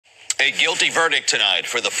A guilty verdict tonight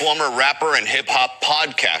for the former rapper and hip-hop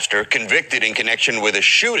podcaster convicted in connection with a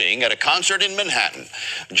shooting at a concert in Manhattan.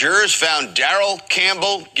 Jurors found Darrell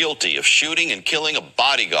Campbell guilty of shooting and killing a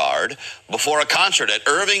bodyguard before a concert at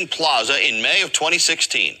Irving Plaza in May of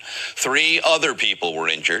 2016. 3 other people were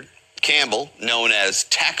injured. Campbell, known as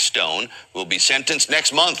Taxstone, will be sentenced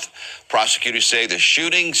next month. Prosecutors say the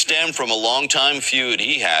shooting stemmed from a longtime feud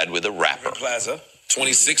he had with a rapper. Plaza,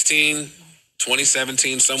 2016,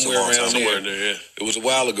 2017, somewhere around there. Yeah. It was a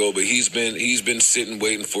while ago, but he's been sitting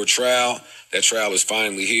waiting for a trial. That trial is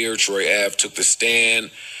finally here. Troy Ave took the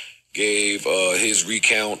stand, gave his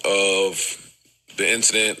recount of the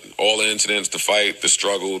incident, all the incidents, the fight, the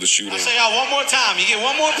struggle, the shooting. I'll say y'all one more time. You get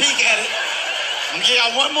one more peek at it. I'm gonna give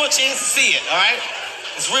y'all one more chance to see it, all right?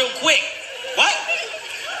 It's real quick. What?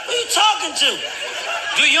 Who you talking to?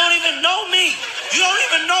 Dude, you don't even know me. You don't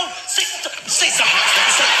even know. Say something.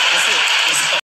 That's it.